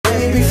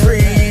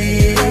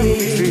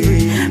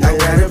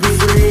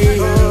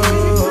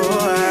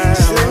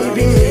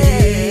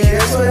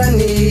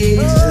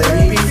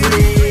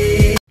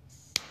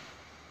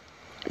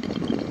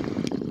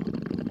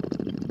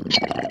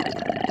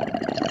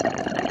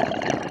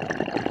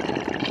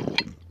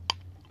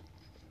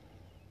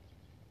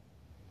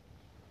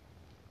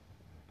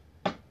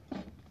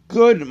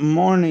Good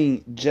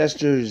morning,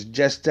 jesters,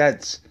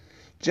 jestettes,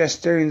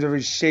 jestarians of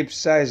every shape,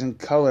 size, and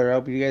color. I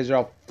hope you guys are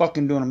all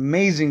fucking doing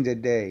amazing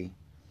today.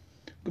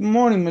 Good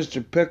morning,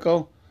 Mr.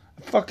 Pickle.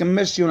 I fucking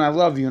miss you and I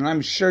love you, and I'm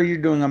sure you're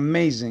doing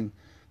amazing.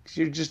 Because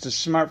you're just a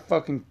smart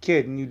fucking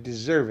kid and you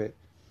deserve it.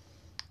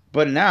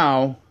 But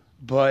now,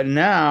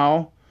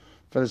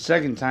 for the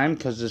second time,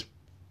 because this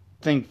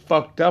thing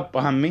fucked up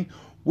on me,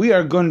 we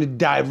are going to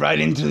dive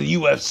right into the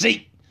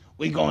UFC.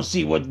 We're going to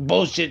see what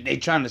bullshit they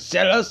trying to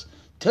sell us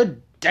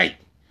today.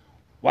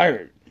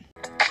 Wired.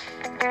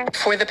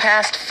 For the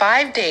past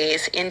 5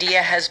 days,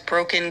 India has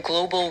broken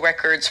global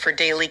records for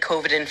daily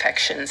COVID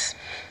infections.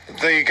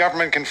 The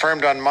government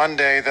confirmed on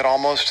Monday that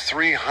almost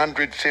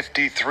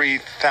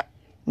 353,000...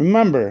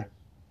 Remember,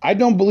 I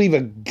don't believe a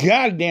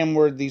goddamn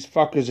word these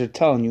fuckers are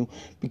telling you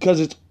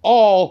because it's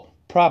all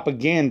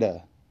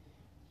propaganda.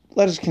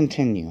 Let us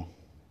continue.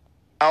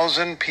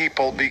 1,000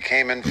 people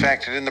became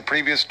infected in the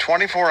previous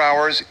 24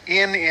 hours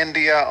in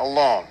India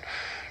alone.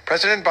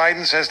 President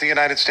Biden says the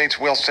United States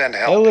will send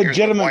help.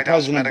 Illegitimate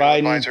President Biden.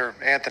 Advisor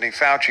Anthony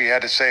Fauci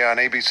had to say on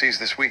ABC's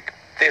This Week.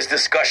 There's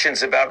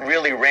discussions about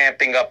really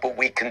ramping up what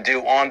we can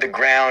do on the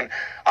ground,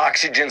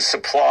 oxygen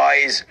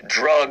supplies,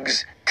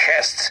 drugs,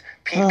 tests,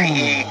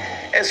 PPE,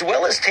 as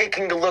well as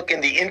taking a look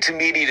in the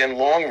intermediate and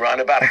long run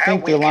about how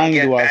we can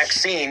get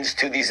vaccines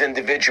to these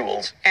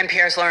individuals.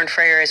 NPR's Lauren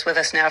Freyer is with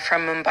us now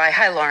from Mumbai.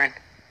 Hi, Lauren.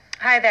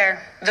 Hi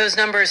there. Those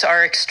numbers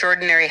are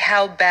extraordinary.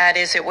 How bad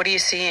is it? What are you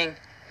seeing?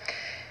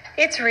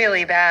 It's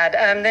really bad.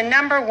 The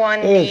number one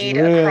need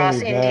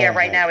across India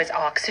right now is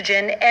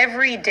oxygen.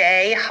 Every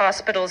day,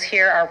 hospitals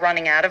here are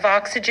running out of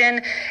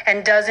oxygen,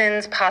 and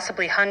dozens,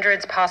 possibly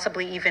hundreds,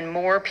 possibly even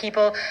more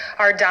people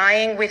are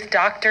dying with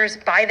doctors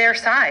by their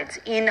sides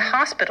in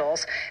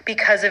hospitals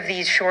because of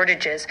these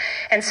shortages.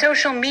 And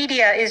social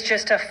media is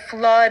just a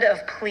flood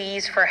of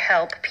pleas for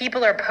help.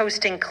 People are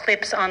posting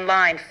clips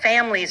online.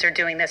 Families are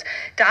doing this.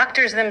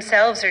 Doctors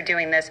themselves are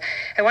doing this.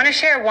 I want to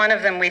share one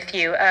of them with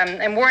you.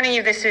 I'm warning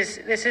you, this is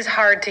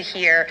hard to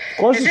hear. Of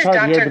course this it's is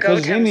hard to hear Dr.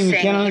 because Gautam you Singh.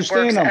 can't He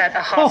understand works them. at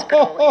a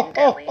hospital in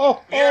Delhi. We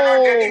are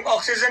not getting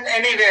oxygen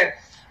anywhere.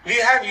 We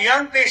have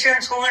young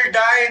patients who will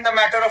die in the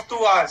matter of 2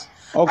 hours.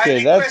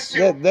 Okay, that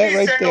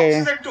right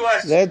there.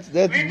 That's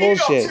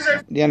bullshit.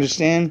 Do you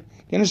understand?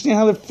 You understand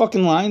how they're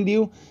fucking lying to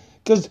you?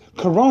 Because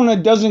Corona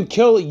doesn't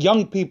kill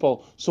young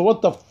people. So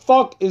what the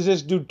fuck is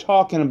this dude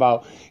talking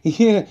about?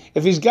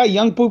 If he's got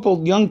young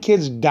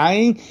kids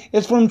dying,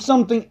 it's from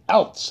something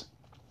else.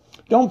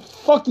 Don't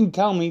fucking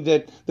tell me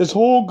that this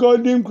whole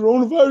goddamn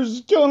coronavirus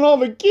is killing all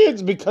the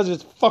kids, because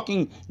it's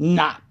fucking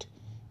not.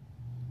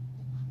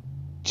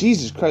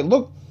 Jesus Christ,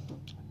 look.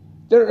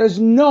 There is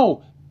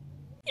no...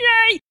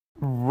 Yay!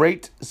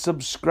 Rate,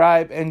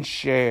 subscribe, and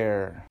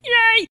share.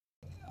 Yay!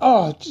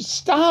 Oh, just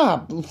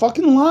stop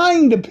fucking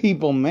lying to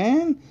people,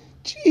 man.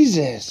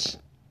 Jesus.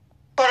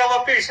 For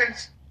our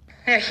patients.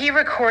 Now, he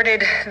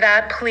recorded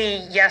that plea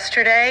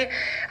yesterday.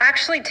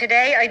 Actually,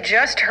 today, I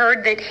just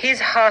heard that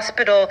his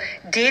hospital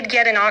did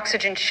get an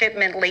oxygen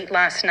shipment late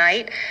last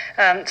night.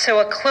 So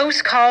a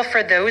close call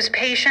for those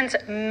patients.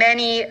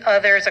 Many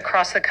others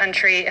across the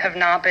country have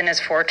not been as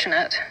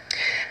fortunate.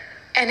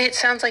 And it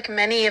sounds like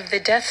many of the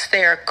deaths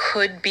there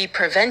could be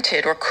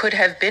prevented or could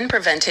have been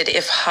prevented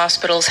if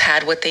hospitals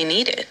had what they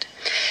needed.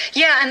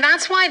 Yeah, and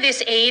that's why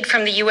this aid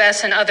from the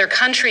U.S. and other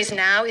countries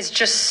now is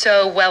just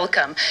so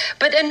welcome.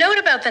 But a note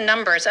about the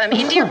numbers.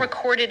 India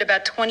recorded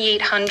about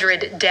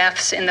 2,800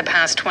 deaths in the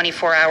past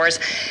 24 hours.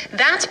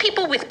 That's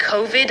people with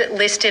COVID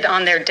listed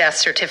on their death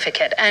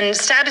certificate. And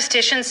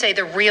statisticians say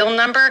the real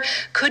number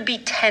could be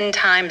 10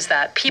 times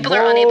that. People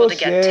are unable to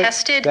get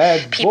tested.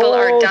 People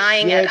are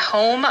dying at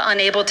home,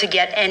 unable to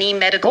get any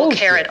medical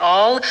care at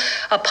all.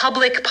 A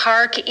public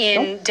park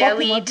in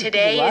Delhi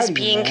today is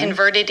being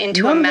converted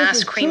into a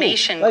mass cremation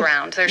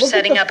ground. They're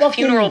setting up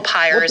funeral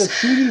pyres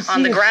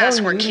on the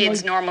grass where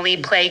kids normally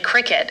play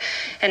cricket.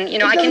 And,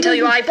 I can tell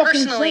you, I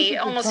personally,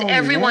 almost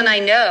everyone I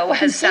know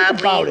has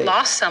sadly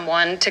lost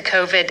someone to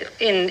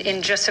COVID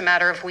in just a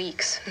matter of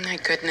weeks. My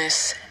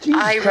goodness.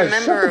 I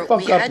remember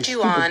we had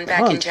you on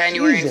back in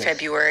January and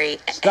February,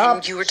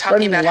 and you were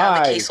talking about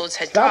how the caseloads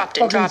had dropped,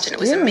 and it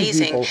was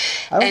amazing.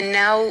 And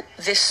now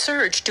this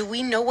surge, do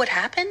we know what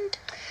happened?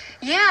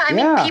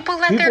 Yeah, people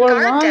let their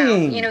guard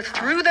down,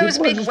 through those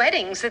big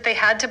weddings that they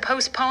had to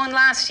postpone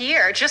last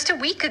year. Just a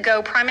week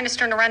ago, Prime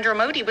Minister Narendra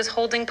Modi was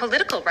holding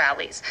political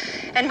rallies.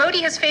 And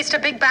Modi has faced a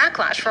big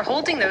backlash for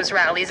holding those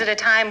rallies at a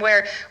time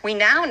where we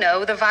now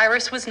know the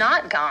virus was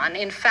not gone.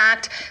 In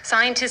fact,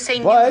 scientists say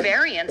new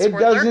variants were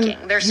lurking.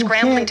 They're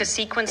scrambling to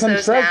sequence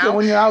those now.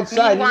 When you're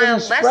outside. Meanwhile,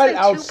 less than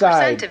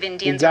 2% of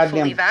Indians are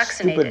fully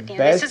vaccinated.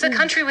 This is a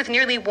country with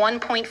nearly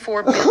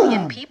 1.4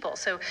 billion people,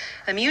 so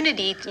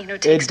immunity,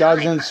 takes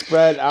time.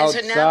 spread outside.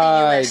 And so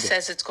now the U.S.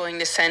 says it's going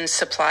to send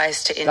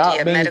supplies to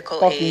India,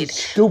 medical aid.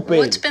 Stupid.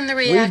 What's been the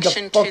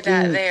reaction to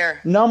that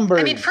there? Numbers.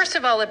 I mean, first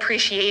of all,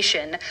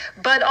 appreciation,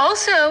 but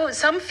also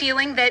some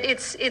feeling that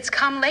it's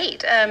come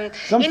late.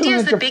 India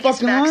is the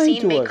biggest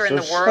vaccine maker in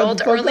the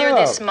world. Earlier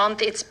this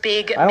month, its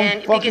biggest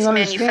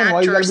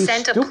manufacturer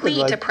sent a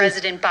plea to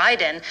President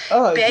Biden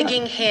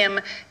begging him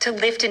to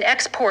lift an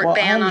export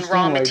ban on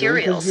raw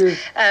materials.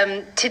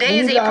 Today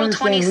is April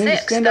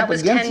 26th. That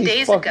was 10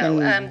 days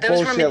ago.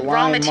 Those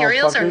raw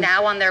materials are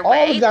now on their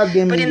way, but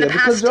in the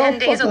past 10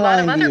 days, a lot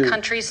of other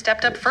countries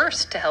stepped up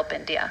first to help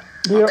India.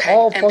 Okay,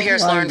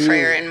 NPR's Lauren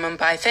Frayer in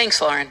Mumbai.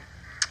 Thanks, Lauren.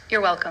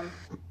 You're welcome.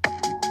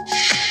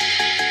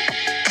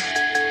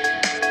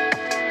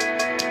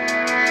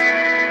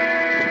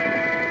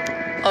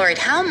 All right,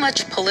 how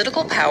much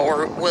political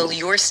power will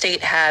your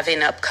state have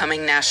in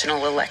upcoming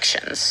national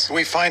elections?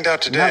 We find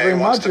out today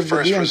once the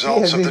first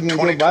results of the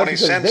 2020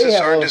 census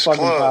are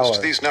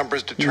disclosed. These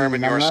numbers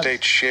determine your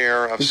state's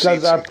share of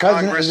seats in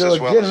Congress as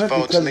well as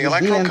votes in the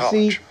Electoral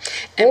College.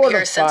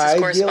 NPR Census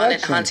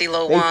correspondent Hansi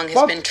Lo Wang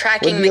has been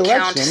tracking the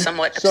count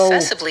somewhat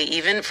obsessively,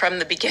 even from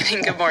the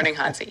beginning. Good morning,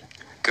 Hansi.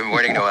 Good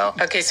morning, Noel.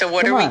 Okay, so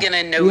what are we going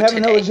to know today? We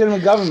have no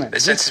legitimate government. The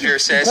Census Bureau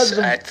says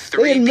at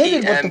 3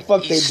 p.m.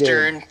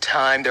 Eastern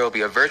Time, there will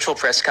be a virtual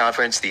press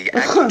conference. The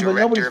acting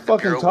director of the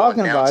Bureau will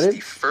announce the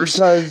first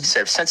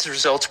set of census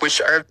results,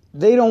 which are...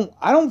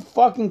 I don't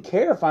fucking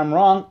care if I'm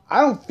wrong.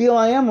 I don't feel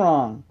I am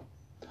wrong.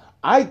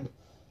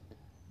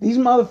 These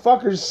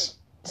motherfuckers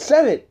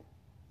said it,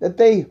 that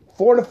they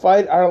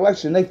fortified our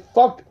election. They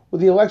fucked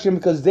with the election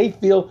because they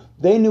feel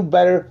they knew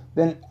better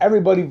than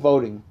everybody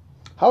voting.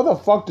 How the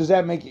fuck does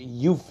that make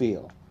you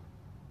feel?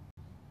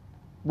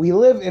 We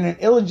live in an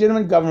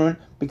illegitimate government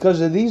because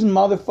of these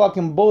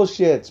motherfucking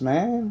bullshits,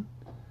 man.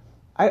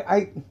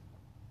 I'm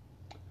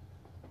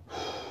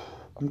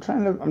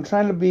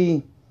trying to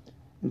be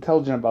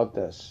intelligent about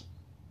this.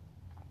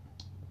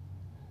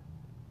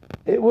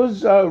 It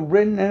was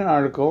written in an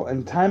article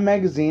in Time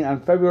Magazine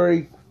on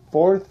February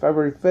 4th,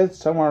 February 5th,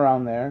 somewhere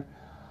around there,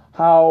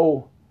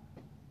 how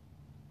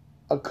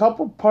a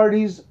couple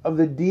parties of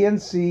the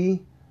DNC,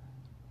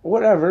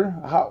 whatever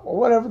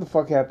the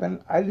fuck happened.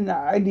 I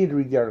need to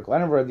read the article. I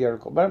never read the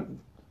article, but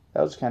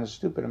that was kind of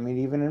stupid of me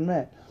to even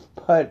admit.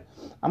 But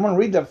I'm going to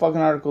read that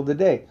fucking article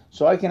today,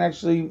 so I can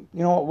actually, you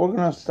know what, we're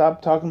going to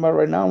stop talking about it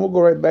right now, and we'll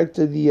go right back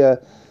to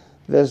the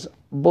this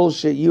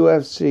bullshit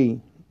UFC.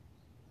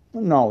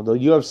 No, the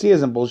UFC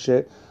isn't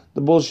bullshit.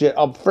 The bullshit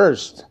up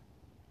first.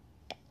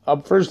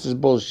 Up first is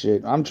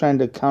bullshit. I'm trying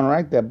to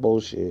counteract that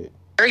bullshit.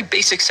 Very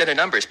basic set of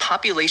numbers,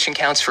 population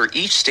counts for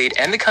each state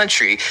and the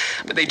country,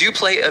 but they do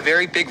play a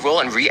very big role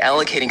in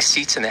reallocating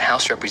seats in the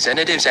House of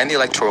Representatives and the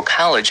Electoral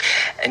College,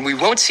 and we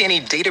won't see any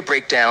data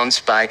breakdowns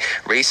by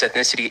race,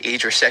 ethnicity,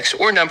 age, or sex,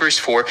 or numbers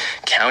for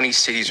counties,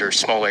 cities, or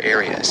smaller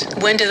areas.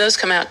 When do those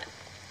come out?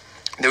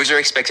 Those are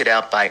expected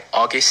out by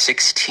August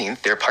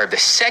 16th. They're part of the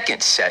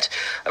second set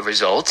of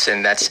results,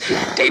 and that's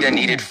data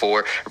needed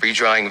for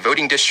redrawing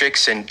voting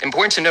districts. And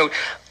important to note,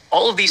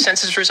 all of these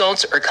census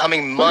results are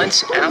coming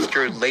months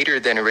later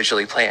than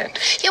originally planned.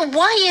 Yeah,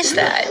 why is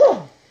that?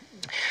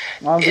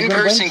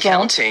 In-person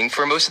counting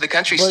for most of the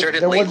country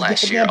started late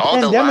last year.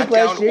 All the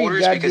lockdown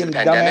orders because of the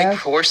pandemic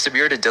forced the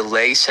Bureau to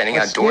delay sending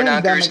out door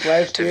knockers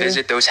to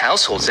visit those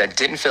households that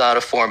didn't fill out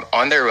a form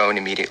on their own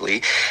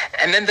immediately.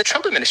 And then the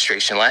Trump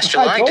administration last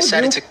July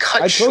decided to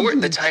cut short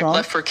the time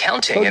left for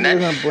counting, and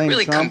that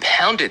really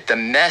compounded the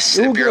mess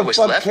the Bureau was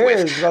left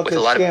with a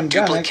lot of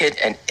duplicate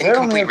and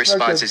incomplete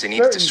responses it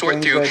needed to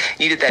sort through,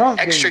 needed that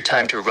extra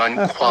time to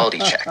run quality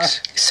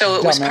checks. So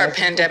it was part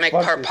pandemic,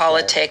 part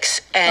politics,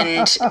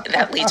 and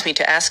that leads me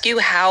to ask you,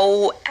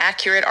 how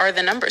accurate are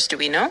the numbers? Do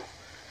we know?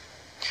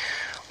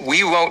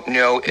 We won't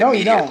know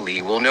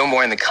immediately. We'll know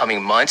more in the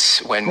coming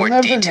months when more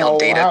detailed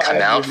data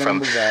come out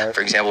from, for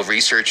example,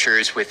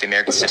 researchers with the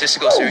American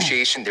Statistical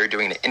Association. They're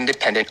doing an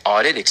independent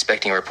audit,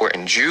 expecting a report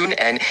in June.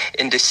 And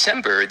in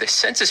December, the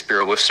Census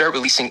Bureau will start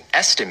releasing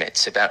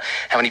estimates about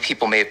how many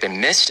people may have been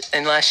missed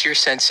in last year's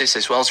census,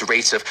 as well as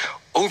rates of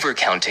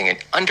overcounting and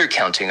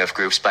undercounting of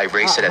groups by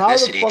race and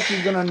ethnicity. How the fuck are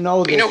you gonna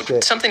know this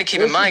shit? Something to keep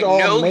in mind,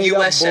 no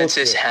U.S.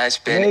 census has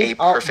been a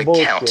perfect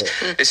count.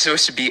 It's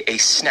supposed to be a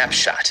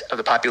snapshot of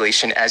the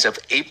population as of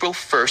April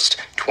 1st,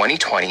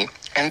 2020.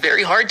 And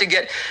very hard to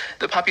get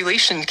the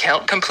population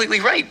count completely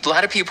right. A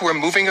lot of people were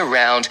moving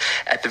around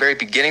at the very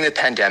beginning of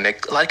the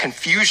pandemic, a lot of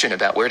confusion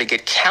about where to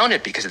get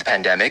counted because of the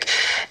pandemic.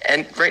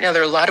 And right now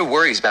there are a lot of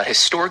worries about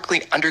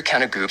historically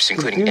undercounted groups,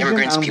 including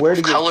immigrants, people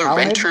of color,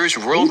 renters,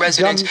 rural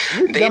residents.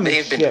 They may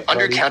have been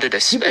undercounted,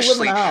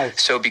 especially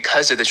so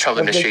because of the Trump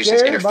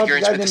administration's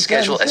interference with the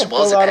schedule as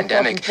well as the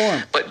pandemic.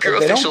 But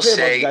Bureau officials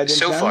say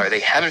so far they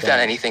haven't found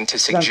anything to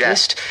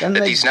suggest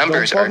that these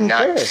numbers are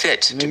not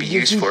fit to be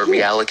used for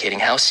reallocating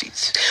House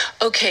seats.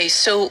 Okay,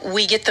 so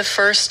we get the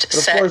first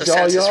set of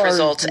census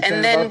results,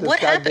 and then what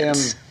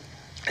happens?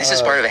 This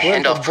is part of a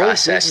handoff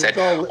process that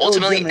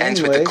ultimately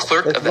ends with the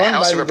clerk of the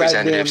House of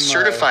Representatives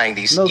certifying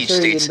each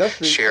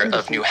state's share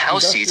of new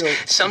House seats.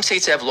 Some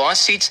states that have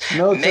lost seats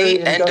may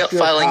end up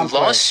filing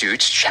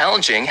lawsuits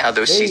challenging how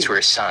those seats were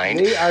assigned,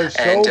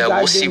 and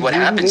we'll see what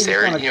happens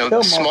there.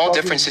 Small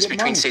differences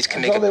between states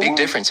can make a big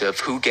difference of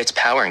who gets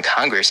power in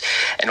Congress,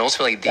 and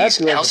ultimately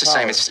these House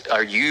assignments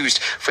are used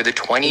for the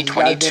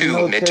 2022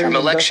 midterm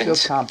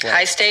elections.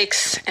 High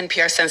stakes.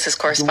 NPR Census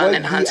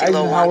correspondent Hansi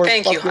Lo Wang.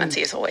 Thank you,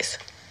 Hansi, as always.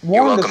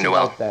 You're welcome,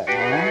 Noel. We didn't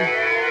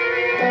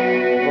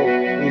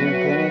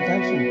pay any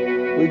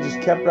attention. We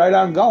just kept right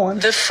on going.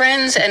 The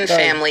friends and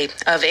family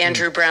of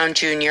Andrew Brown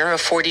Jr., a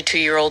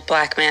 42-year-old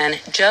black man,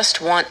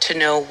 just want to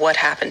know what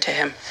happened to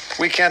him.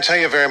 We can't tell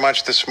you very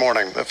much this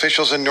morning.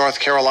 Officials in North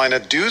Carolina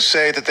do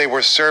say that they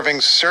were serving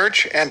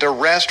search and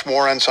arrest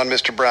warrants on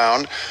Mr.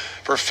 Brown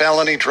for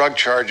felony drug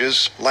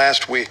charges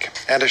last week,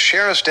 and a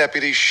sheriff's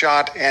deputy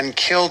shot and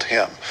killed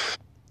him.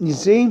 You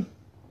see?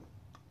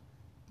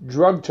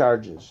 Drug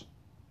charges.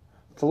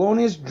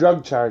 Felonious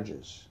drug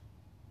charges.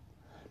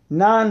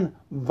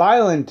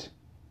 Non-violent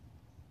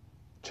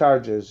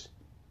charges.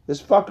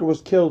 This fucker was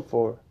killed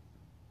for.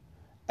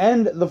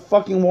 End the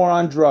fucking war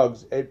on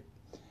drugs.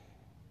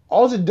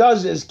 All it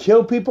does is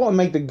kill people and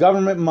make the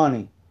government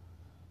money.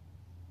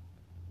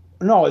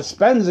 No, it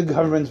spends the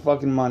government's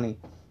fucking money.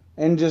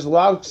 And just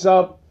locks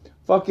up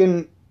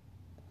fucking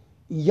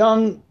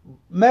young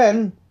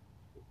men,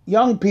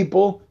 young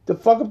people, to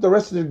fuck up the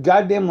rest of their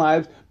goddamn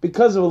lives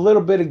because of a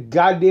little bit of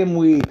goddamn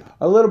weed,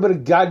 a little bit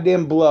of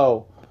goddamn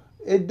blow.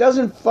 It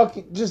doesn't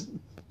fucking... Just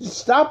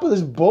stop with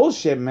this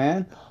bullshit,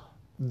 man.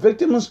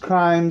 Victimless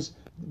crimes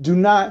do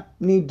not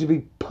need to be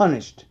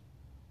punished.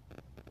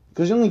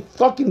 Because the only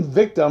fucking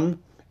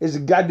victim is the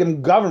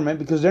goddamn government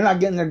because they're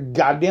not getting their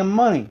goddamn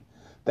money.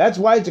 That's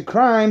why it's a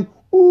crime.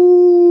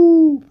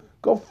 Ooh!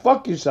 Go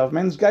fuck yourself,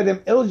 man. This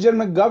goddamn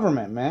illegitimate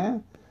government,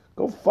 man.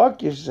 Go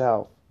fuck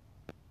yourself.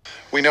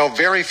 We know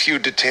very few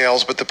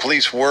details, but the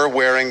police were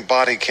wearing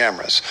body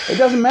cameras. It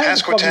doesn't matter.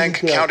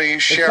 Pasquotank County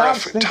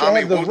Sheriff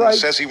Tommy Wooten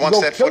says he wants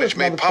that footage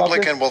made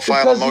public and will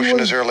file a motion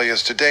as early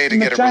as today to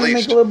get it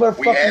released.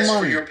 We ask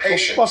for your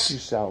patience. Go fuck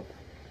yourself.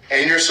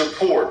 And your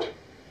support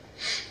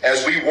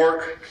as we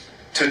work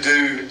to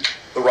do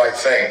the right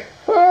thing.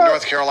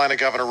 North Carolina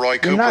Governor Roy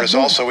Cooper has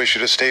also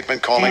issued a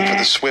statement calling for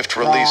the swift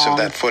release of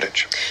that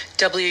footage.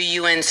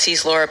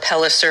 WUNC's Laura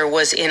Pelliser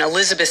was in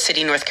Elizabeth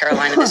City, North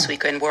Carolina this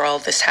weekend where all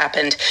of this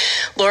happened.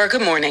 Laura,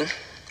 good morning.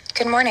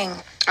 Good morning.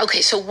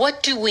 Okay, so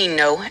what do we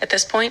know at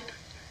this point?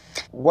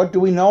 What do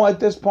we know at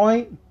this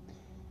point?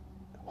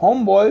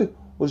 Homeboy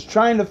was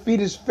trying to feed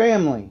his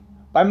family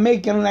by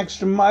making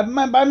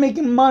by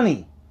making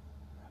money,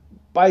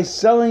 by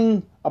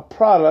selling a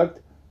product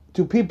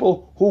to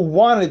people who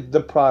wanted the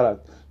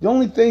product. The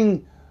only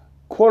thing,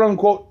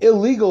 quote-unquote,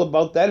 illegal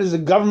about that is the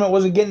government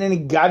wasn't getting any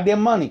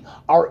goddamn money.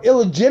 Our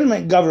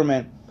illegitimate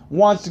government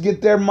wants to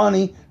get their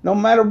money no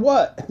matter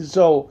what.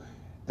 So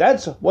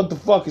that's what the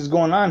fuck is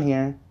going on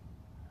here.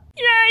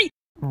 Yay!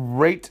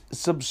 Rate,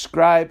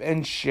 subscribe,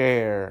 and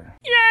share.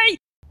 Yay!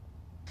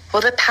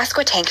 Well, the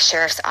Pasquotank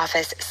Sheriff's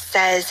Office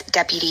says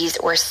deputies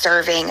were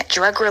serving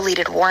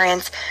drug-related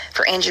warrants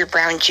for Andrew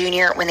Brown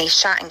Jr. when they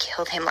shot and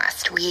killed him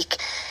last week.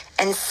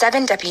 And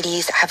 7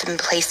 deputies have been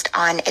placed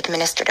on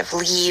administrative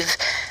leave.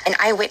 An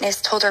eyewitness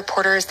told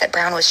reporters that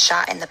Brown was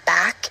shot in the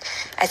back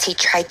as he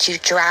tried to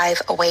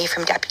drive away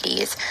from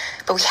deputies.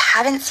 But we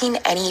haven't seen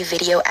any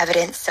video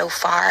evidence so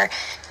far,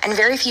 and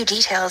very few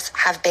details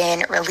have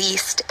been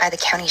released by the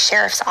county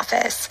sheriff's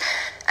office.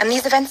 And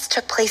these events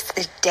took place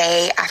the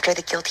day after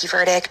the guilty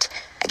verdict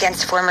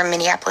against former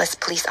Minneapolis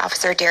police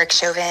officer Derek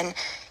Chauvin.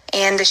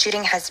 And the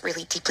shooting has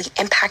really deeply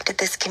impacted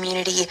this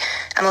community.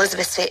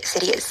 Elizabeth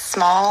City is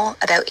small,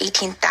 about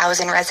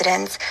 18,000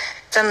 residents.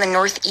 It's on the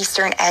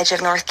northeastern edge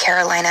of North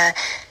Carolina,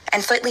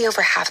 and slightly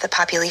over half the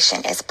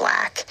population is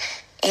black.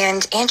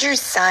 And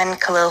Andrew's son,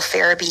 Khalil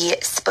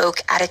Farabee,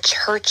 spoke at a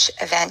church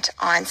event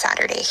on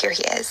Saturday. Here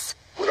he is.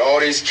 With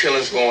all these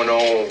killings going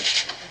on,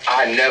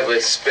 I never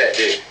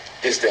expected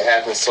this to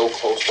happen so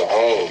close to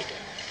home.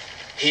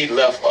 He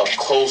left a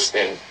close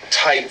and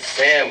tight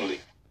family.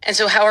 And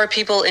so how are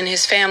people in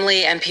his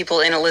family and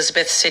people in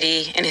Elizabeth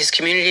City in his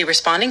community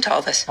responding to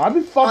all this?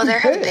 Well, there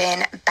have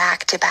been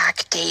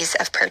back-to-back days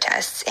of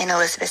protests in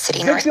Elizabeth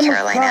City, North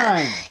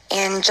Carolina.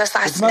 And just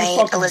last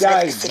night,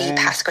 Elizabeth City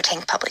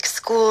Pasquotank Public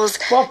Schools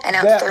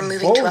announced they're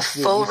moving to a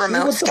full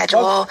remote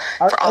schedule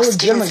for all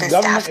students and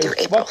staff through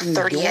April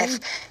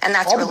 30th. And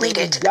that's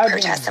related to the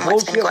protests and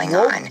what's been going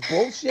on.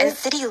 And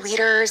city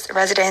leaders,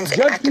 residents,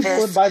 and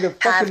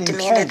activists have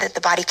demanded that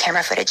the body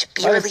camera footage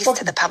be released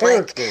to the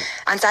public.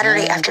 On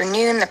Saturday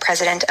afternoon, the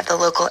president of the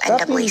local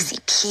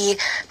NAACP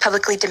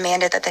publicly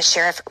demanded that the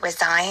sheriff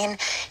resign.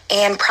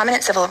 And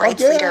prominent civil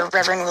rights leader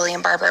Reverend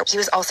William Barber, he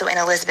was also in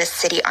Elizabeth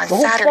City on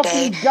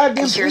Saturday, and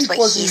here's what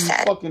he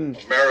said.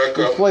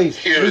 America,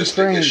 here's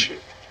the issue.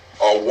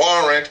 A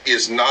warrant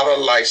is not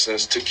a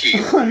license to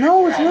kill.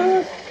 No, it's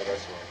not.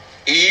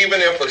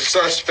 Even if a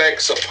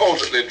suspect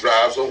supposedly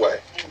drives away.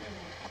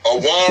 A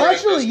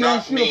warrant does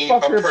not mean a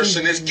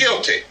person is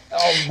guilty.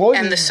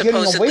 And the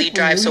supposedly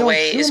drives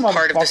away is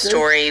part of the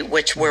story,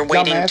 which we're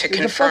waiting to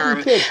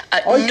confirm.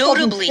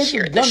 Notably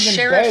here, the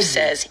sheriff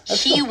says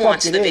he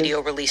wants the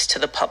video released to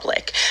the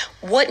public.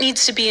 What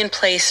needs to be in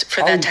place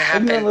for that to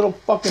happen?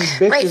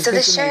 Right, so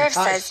the sheriff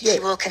says he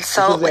will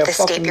consult with the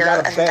State Bureau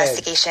of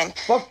Investigation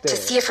to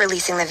see if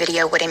releasing the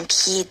video would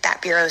impede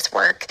that bureau's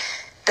work.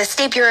 The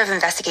State Bureau of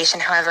Investigation,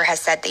 however, has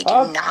said they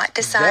do not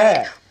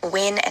decide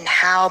when and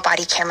how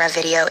body camera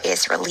video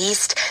is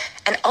released.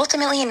 And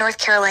ultimately, in North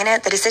Carolina,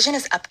 the decision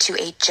is up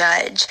to a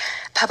judge.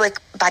 Public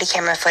body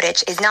camera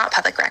footage is not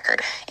public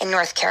record in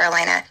North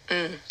Carolina.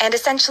 And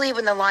essentially,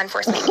 when the law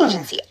enforcement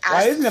agency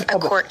asks a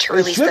court to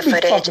release the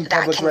footage,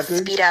 that can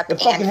speed up and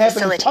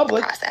facilitate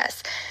the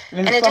process.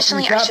 And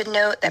additionally, I should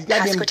note that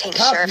Pasquotank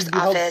Sheriff's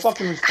Office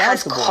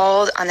has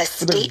called on the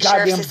State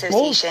Sheriff's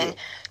Association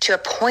to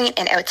appoint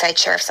an outside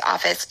sheriff's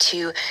office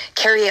to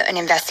carry out an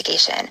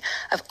investigation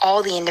of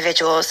all the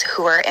individuals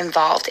who were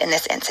involved in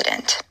this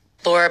incident.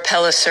 Laura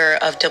Pellicer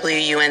of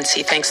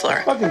WUNC. Thanks,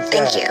 Laura.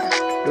 Thank you.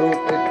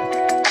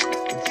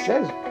 It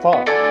says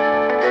fuck.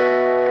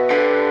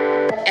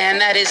 And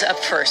that is Up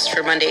First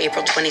for Monday,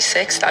 April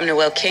 26th. I'm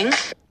Noelle King.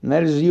 And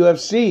that is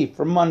UFC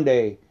for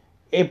Monday,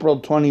 April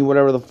 20,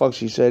 whatever the fuck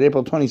she said,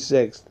 April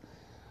 26th.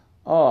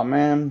 Oh,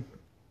 man.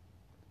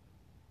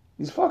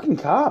 These fucking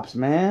cops,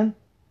 man.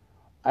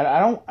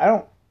 I don't.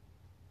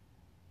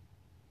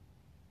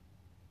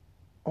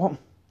 Well,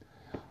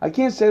 I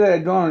can't say that I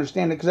don't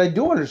understand it, because I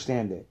do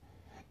understand it.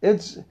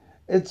 It's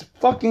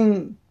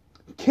fucking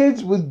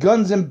kids with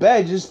guns and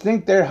badges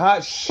think they're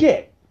hot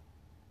shit.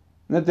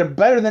 And that they're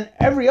better than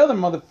every other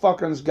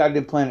motherfucker on this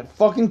goddamn planet.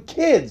 Fucking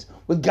kids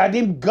with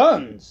goddamn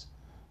guns.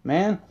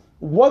 Man,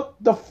 what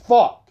the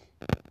fuck?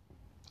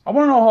 I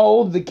want to know how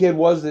old the kid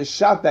was that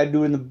shot that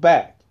dude in the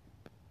back.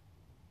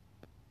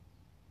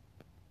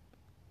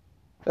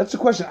 That's the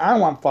question I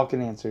want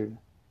fucking answered.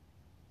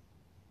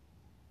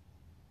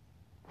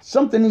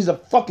 Something needs to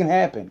fucking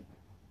happen.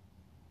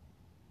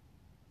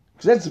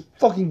 Because that's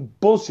fucking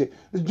bullshit.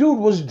 The dude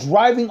was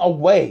driving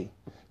away.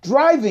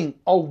 Driving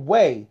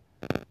away.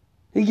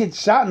 He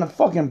gets shot in the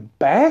fucking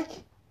back?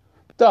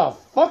 The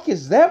fuck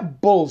is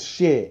that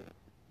bullshit?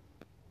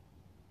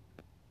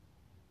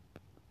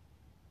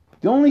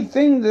 The only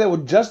thing that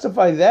would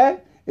justify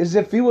that is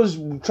if he was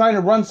trying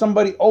to run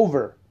somebody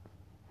over.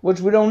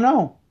 Which we don't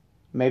know.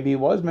 Maybe he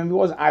was, maybe he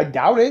wasn't. I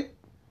doubt it.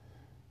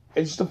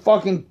 It's the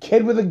fucking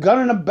kid with a gun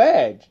and a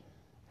badge.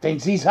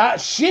 Thinks he's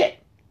hot shit.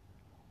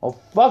 Oh,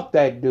 fuck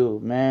that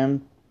dude,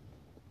 man.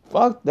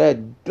 Fuck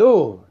that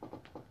dude.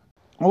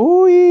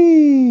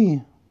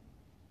 Ooh.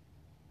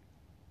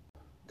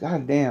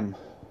 God damn.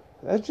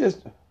 That's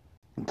just...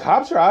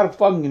 Cops are out of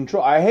fucking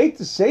control. I hate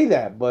to say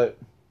that, but...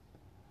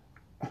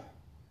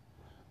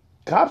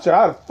 Cops are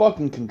out of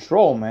fucking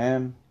control,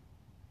 man.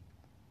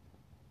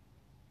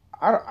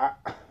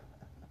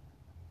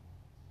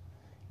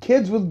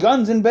 Kids with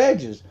guns and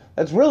badges.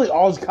 That's really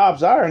all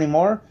cops are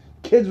anymore.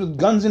 Kids with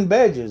guns and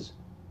badges.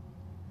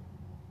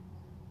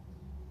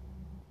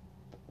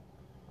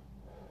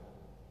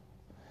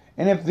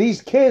 And if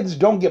these kids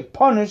don't get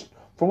punished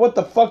for what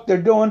the fuck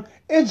they're doing,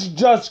 it's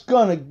just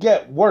gonna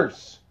get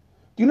worse.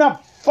 Do you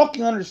not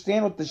fucking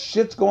understand what the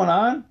shit's going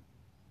on?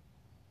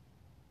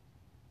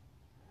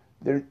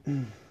 I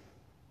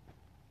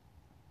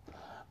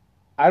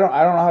don't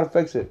know how to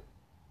fix it.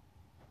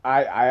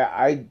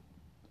 I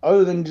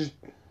other than just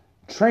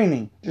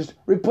training, just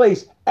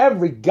replace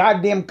every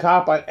goddamn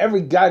cop on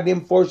every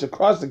goddamn force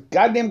across the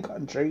goddamn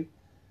country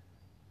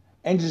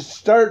and just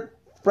start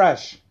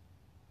fresh.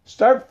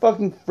 Start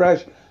fucking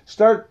fresh.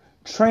 Start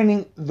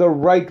training the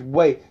right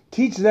way.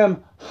 Teach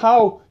them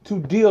how to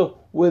deal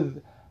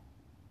with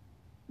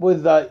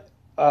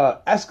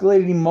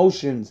escalated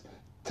emotions.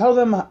 Tell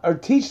them or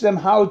teach them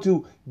how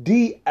to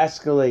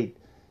de-escalate.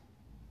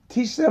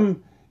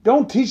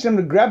 Don't teach them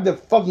to grab their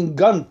fucking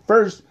gun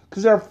first,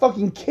 because they're a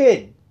fucking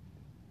kid.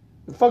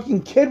 A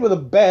fucking kid with a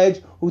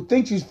badge who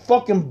thinks he's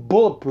fucking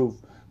bulletproof.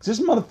 Because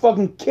this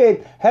motherfucking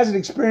kid hasn't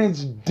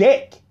experienced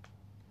dick.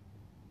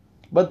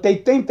 But they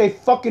think they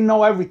fucking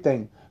know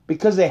everything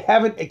because they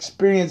haven't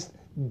experienced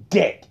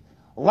dick.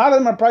 A lot of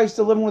them are probably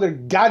still living with their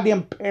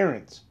goddamn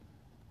parents.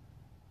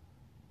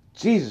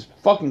 Jesus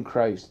fucking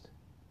Christ.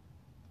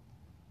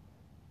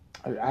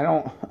 I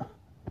don't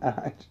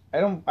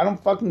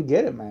fucking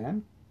get it,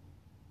 man.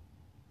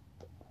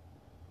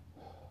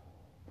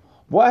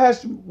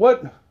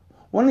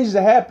 What needs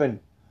to happen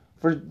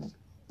for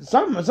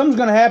something's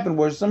gonna happen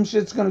where some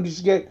shit's gonna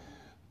just get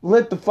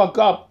lit the fuck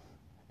up,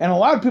 and a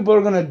lot of people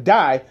are gonna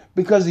die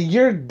because of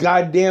your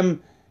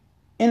goddamn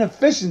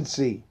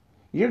inefficiency,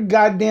 your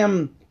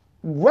goddamn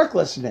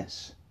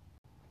recklessness.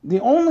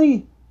 There's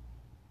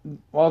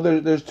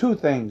two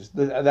things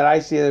that I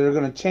see that are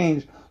gonna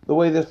change the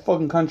way this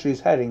fucking country is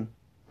heading.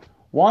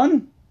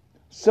 One,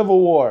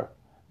 civil war,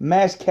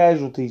 mass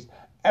casualties,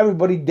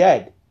 everybody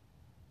dead.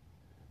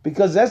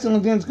 Because that's the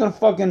only thing that's going to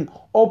fucking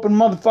open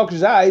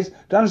motherfuckers' eyes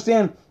to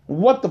understand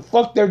what the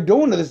fuck they're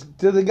doing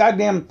to the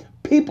goddamn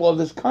people of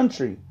this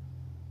country.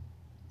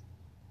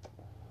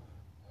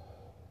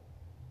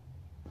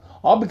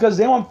 All because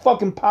they want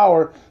fucking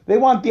power. They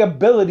want the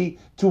ability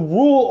to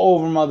rule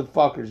over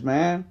motherfuckers,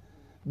 man.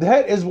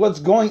 That is what's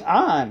going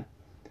on.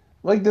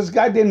 Like this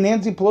goddamn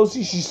Nancy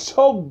Pelosi, she's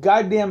so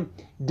goddamn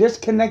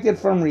disconnected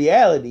from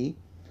reality.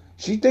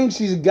 She thinks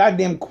she's a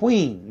goddamn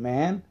queen,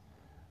 man.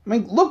 I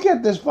mean, look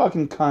at this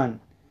fucking cunt.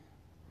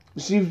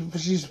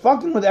 She's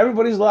fucking with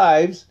everybody's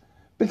lives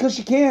because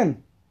she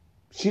can.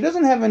 She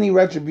doesn't have any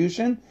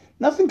retribution.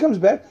 Nothing comes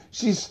back.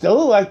 She's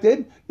still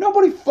elected.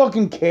 Nobody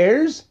fucking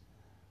cares.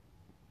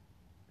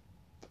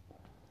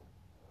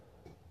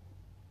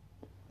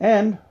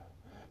 And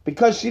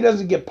because she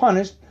doesn't get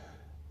punished,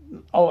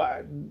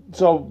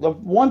 so the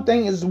one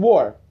thing is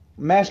war.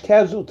 Mass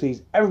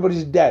casualties.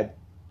 Everybody's dead.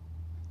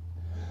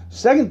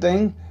 Second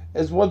thing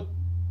is what's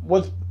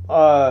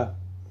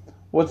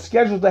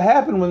scheduled to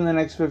happen within the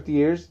next 50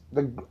 years.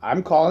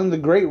 I'm calling the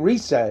Great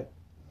Reset,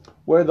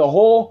 where the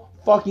whole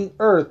fucking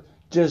earth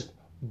just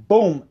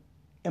boom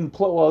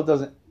implode. Well, it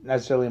doesn't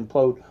necessarily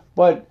implode,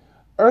 but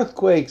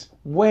earthquakes,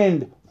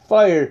 wind,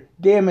 fire,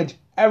 damage,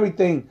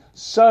 everything,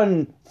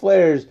 sun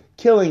flares,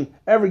 killing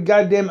every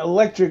goddamn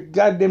electric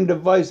goddamn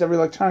device, every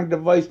electronic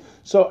device.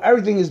 So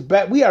everything is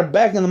back. We are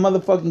back in the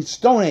motherfucking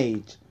Stone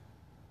Age.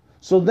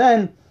 So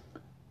then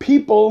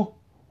people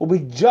will be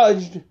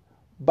judged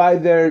by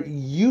their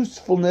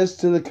usefulness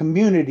to the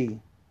community.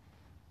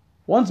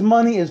 Once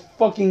money is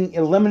fucking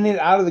eliminated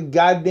out of the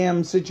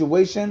goddamn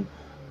situation,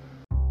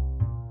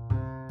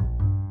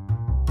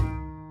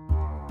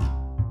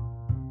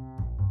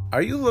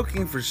 are you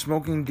looking for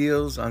smoking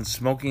deals on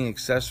smoking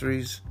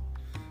accessories?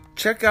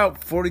 Check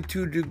out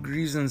 42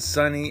 Degrees and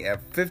Sunny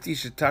at 50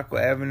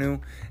 Chautauqua Avenue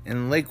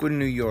in Lakewood,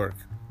 New York,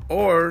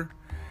 or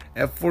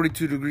at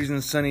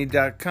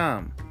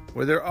 42degreesandsunny.com,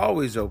 where they're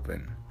always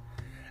open.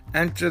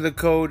 Enter the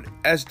code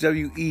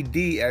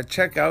SWED at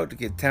checkout to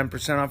get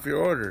 10% off your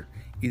order,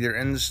 either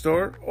in the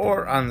store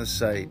or on the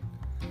site.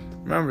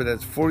 Remember,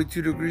 that's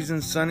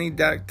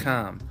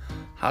 42degreesandsunny.com.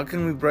 How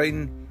can we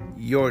brighten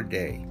your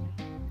day?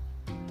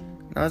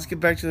 Now let's get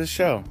back to the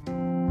show.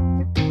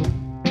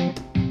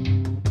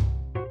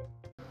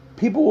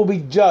 People will be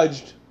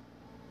judged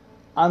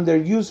on their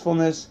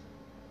usefulness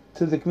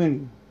to the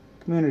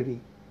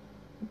community.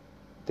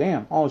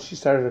 Damn. Oh, she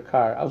started a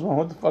car. I was wondering,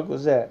 what the fuck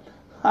was that?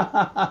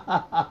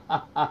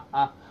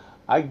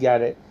 I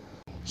got it.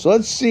 So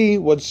let's see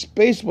what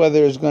space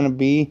weather is going to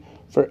be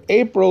for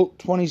April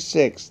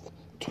 26th,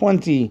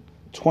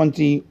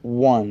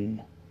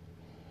 2021.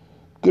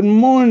 Good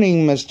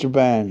morning, Mr.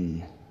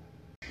 Ben.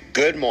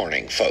 Good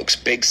morning, folks.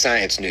 Big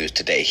science news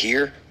today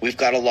here. We've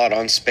got a lot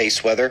on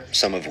space weather,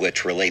 some of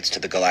which relates to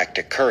the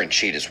galactic current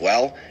sheet as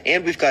well,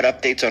 and we've got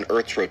updates on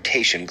Earth's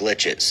rotation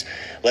glitches.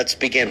 Let's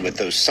begin with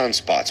those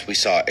sunspots we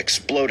saw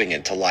exploding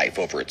into life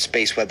over at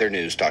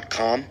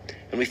spaceweathernews.com,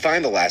 and we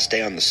find the last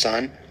day on the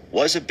sun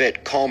was a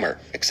bit calmer,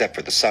 except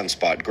for the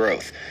sunspot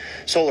growth.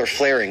 Solar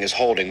flaring is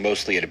holding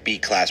mostly at a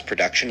B-class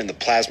production, and the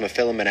plasma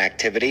filament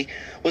activity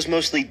was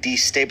mostly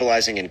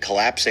destabilizing and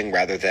collapsing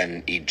rather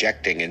than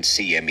ejecting and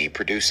CME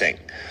producing.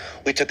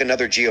 We took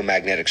another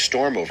geomagnetic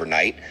storm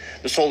overnight.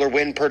 The solar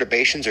wind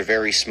perturbations are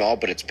very small,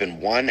 but it's been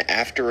one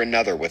after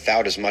another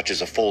without as much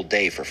as a full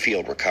day for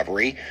field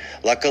recovery.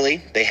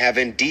 Luckily, they have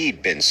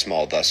indeed been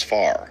small thus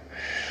far.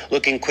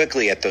 Looking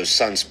quickly at those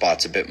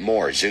sunspots a bit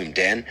more zoomed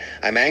in,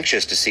 I'm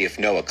anxious to see if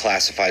NOAA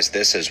classifies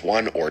this as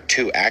 1 or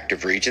 2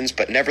 active regions,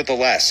 but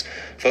nevertheless,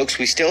 folks,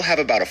 we still have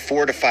about a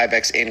 4 to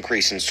 5x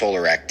increase in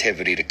solar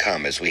activity to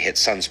come as we hit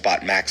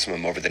sunspot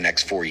maximum over the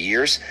next 4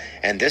 years,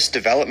 and this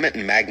development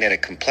in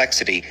magnetic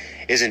complexity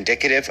is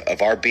indicative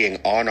of our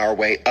being on our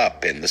way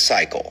up in the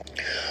cycle.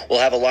 We'll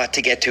have a lot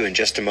to get to in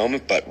just a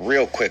moment, but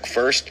real quick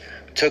first,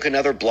 took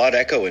another blood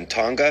echo in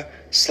Tonga,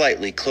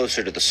 slightly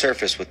closer to the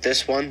surface with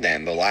this one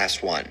than the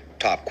last one.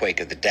 Top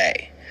quake of the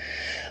day.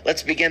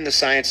 Let's begin the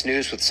science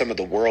news with some of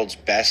the world's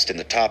best in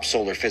the top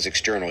solar physics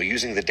journal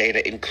using the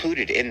data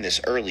included in this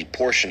early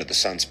portion of the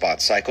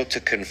sunspot cycle to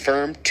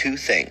confirm 2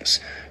 things.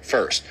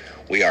 First,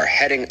 we are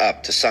heading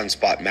up to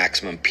sunspot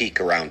maximum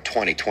peak around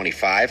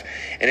 2025,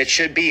 and it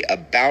should be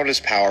about as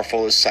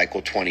powerful as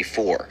cycle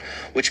 24,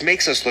 which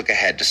makes us look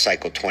ahead to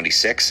cycle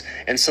 26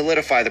 and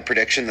solidify the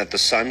prediction that the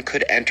sun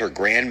could enter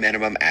grand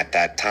minimum at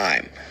that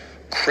time.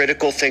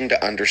 Critical thing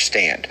to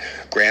understand.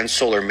 Grand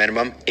solar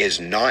minimum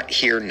is not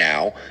here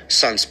now.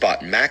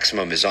 Sunspot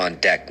maximum is on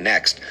deck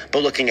next,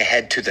 but looking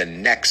ahead to the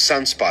next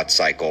sunspot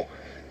cycle,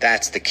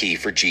 that's the key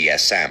for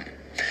GSM.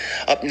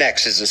 Up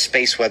next is the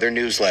Space Weather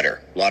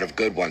newsletter. A lot of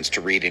good ones to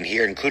read in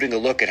here, including a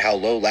look at how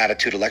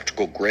low-latitude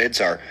electrical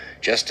grids are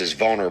just as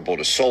vulnerable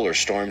to solar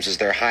storms as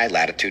their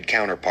high-latitude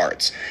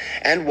counterparts,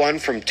 and one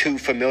from 2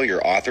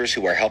 familiar authors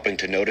who are helping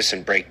to notice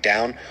and break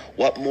down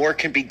what more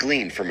can be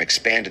gleaned from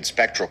expanded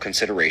spectral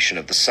consideration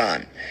of the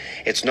sun.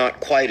 It's not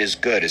quite as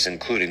good as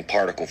including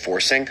particle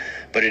forcing,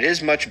 but it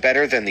is much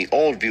better than the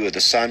old view of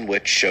the sun,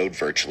 which showed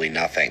virtually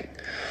nothing.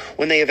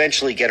 when they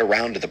eventually get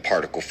around to the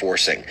particle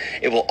forcing.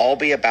 It will all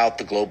be about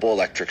the global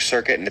electric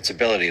circuit and its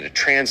ability to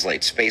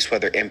translate space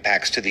weather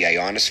impacts to the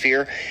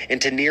ionosphere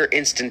into near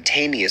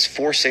instantaneous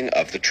forcing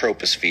of the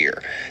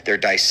troposphere. Their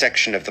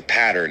dissection of the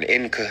pattern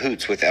in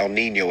cahoots with El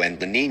Niño and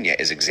La Niña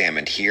is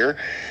examined here,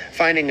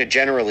 finding a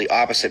generally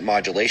opposite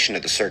modulation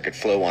of the circuit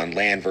flow on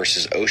land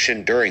versus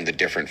ocean during the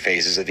different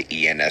phases of the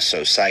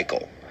ENSO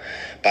cycle.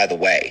 By the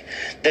way,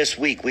 this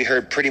week we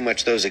heard pretty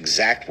much those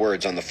exact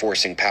words on the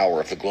forcing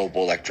power of the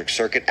global electric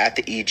circuit at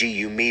the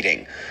EGU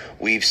meeting.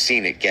 We've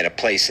seen it get a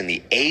place in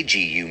the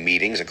AGU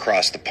meetings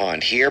across the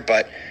pond here,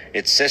 but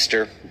its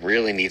sister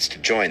really needs to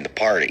join the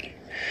party.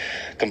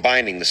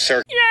 Combining the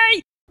circuit...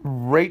 Yay!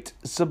 Rate,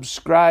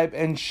 subscribe,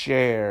 and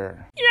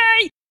share.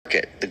 Yay!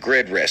 The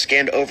grid risk,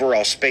 and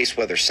overall space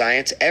weather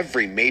science,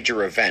 every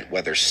major event,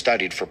 whether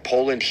studied for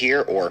Poland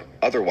here or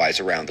otherwise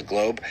around the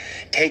globe,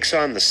 takes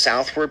on the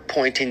southward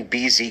pointing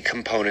BZ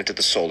component of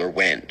the solar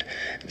wind.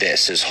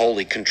 This is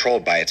wholly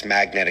controlled by its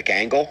magnetic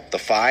angle, the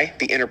phi,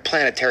 the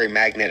interplanetary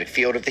magnetic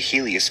field of the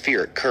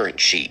heliospheric current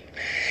sheet.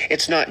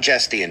 It's not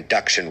just the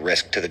induction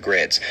risk to the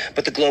grids,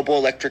 but the global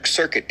electric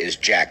circuit is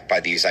jacked by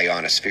these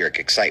ionospheric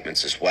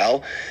excitements as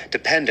well,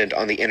 dependent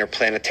on the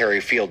interplanetary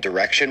field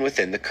direction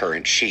within the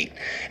current sheet.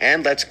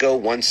 And let's go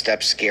one step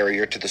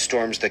scarier to the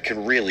storms that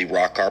can really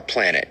rock our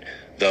planet.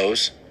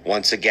 Those,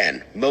 once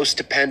again, most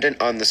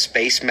dependent on the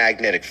space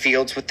magnetic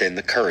fields within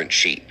the current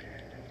sheet.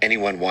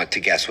 Anyone want to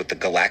guess what the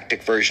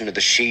galactic version of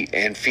the sheet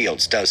and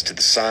fields does to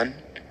the sun?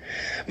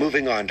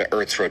 Moving on to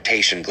Earth's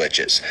rotation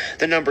glitches,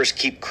 the numbers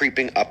keep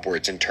creeping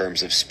upwards in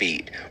terms of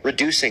speed,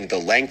 reducing the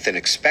length and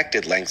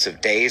expected lengths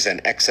of days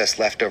and excess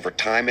leftover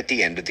time at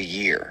the end of the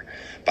year.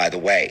 By the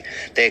way,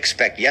 they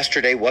expect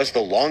yesterday was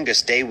the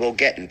longest day we'll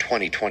get in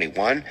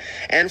 2021,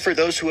 and for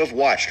those who have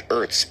watched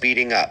Earth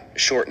speeding up,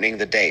 shortening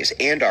the days,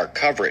 and our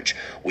coverage,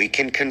 we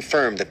can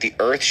confirm that the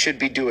Earth should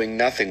be doing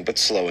nothing but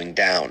slowing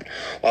down.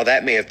 While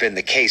that may have been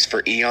the case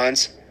for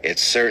eons,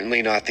 it's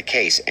certainly not the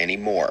case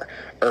anymore.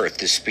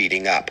 Earth is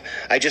speeding up.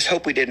 I just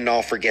hope we didn't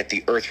all forget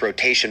the Earth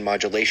rotation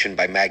modulation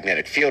by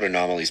magnetic field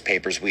anomalies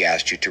papers we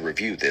asked you to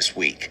review this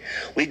week.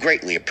 We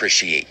greatly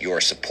appreciate your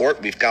support.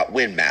 We've got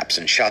wind maps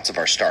and shots of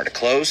our star to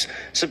close.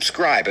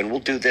 Subscribe and we'll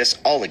do this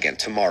all again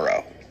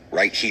tomorrow.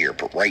 Right here,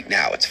 but right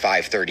now it's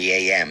 5:30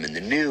 a.m. in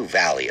the new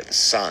Valley of the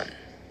Sun.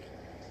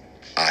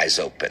 Eyes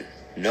open.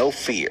 No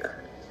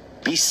fear.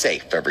 Be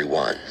safe,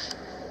 everyone.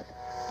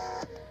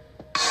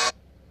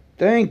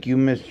 Thank you,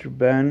 Mr.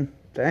 Ben.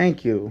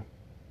 Thank you.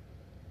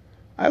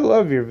 I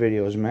love your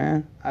videos,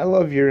 man. I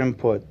love your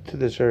input to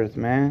this earth,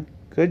 man.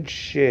 Good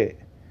shit.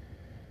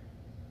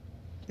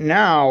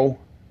 Now,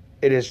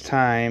 it is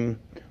time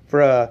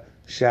for a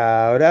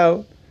shout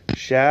out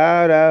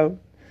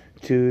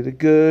to the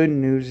Good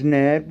News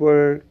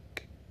Network.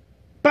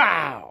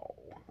 Bow!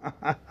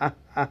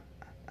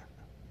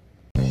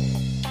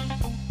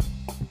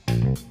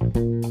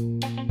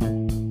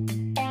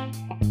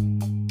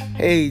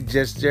 Hey,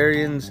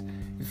 Jestarians.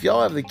 If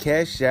y'all have the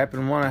Cash App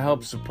and want to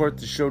help support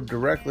the show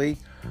directly,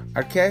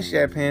 our Cash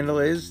App handle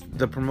is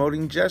The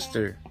Promoting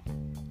Jester.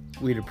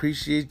 We'd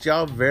appreciate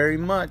y'all very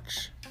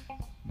much.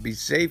 Be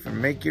safe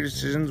and make your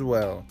decisions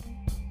well.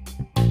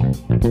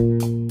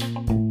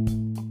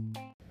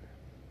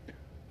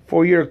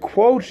 For your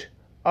quote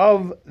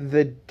of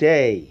the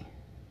day,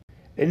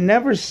 it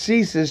never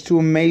ceases to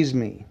amaze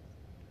me.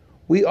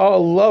 We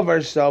all love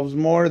ourselves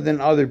more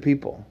than other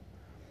people,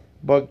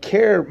 but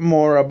care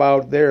more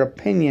about their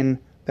opinion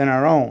than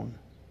our own.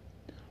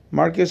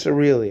 Marcus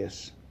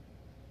Aurelius.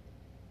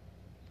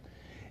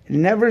 It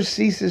never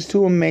ceases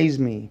to amaze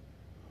me.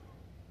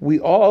 We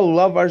all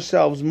love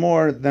ourselves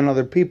more than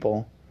other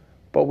people,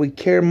 but we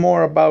care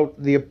more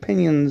about the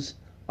opinions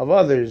of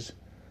others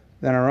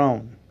than our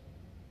own.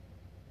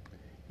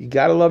 You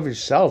gotta love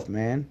yourself,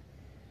 man.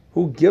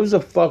 Who gives a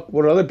fuck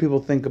what other people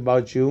think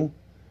about you?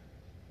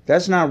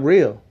 That's not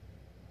real.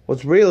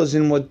 What's real is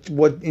in what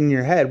in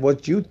your head,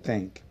 what you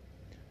think.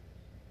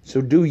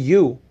 So do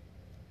you.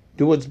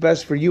 Do what's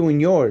best for you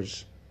and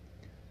yours.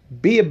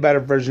 Be a better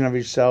version of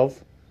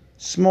yourself.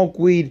 Smoke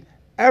weed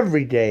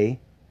every day.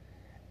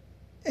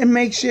 And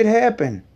make shit happen.